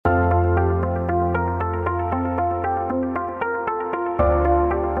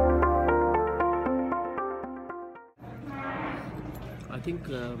think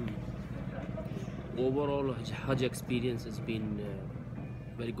overall Hajj experience has been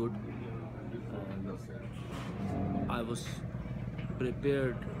very good. I was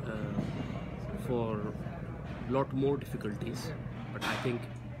prepared for lot more difficulties, but I think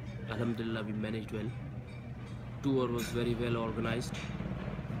Alhamdulillah we managed well. Tour was very well organized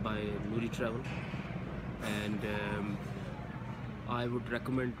by Noori Travel, and I would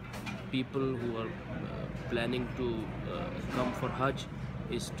recommend people who are planning to come for Hajj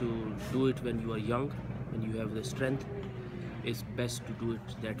is to do it when you are young, when you have the strength. It's best to do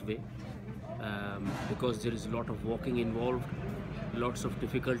it that way, because there is a lot of walking involved, lots of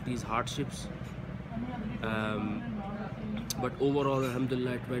difficulties, hardships, but overall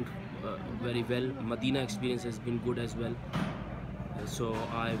alhamdulillah it went very well. Medina experience has been good as well, so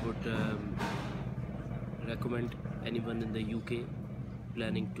I would recommend anyone in the UK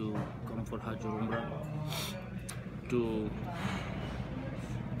planning to come for Hajj or Umrah to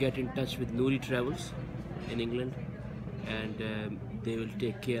get in touch with Noori Travels in England, and they will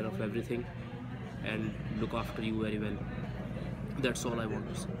take care of everything and look after you very well. That's all I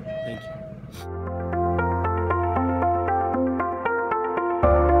want to say. Thank you.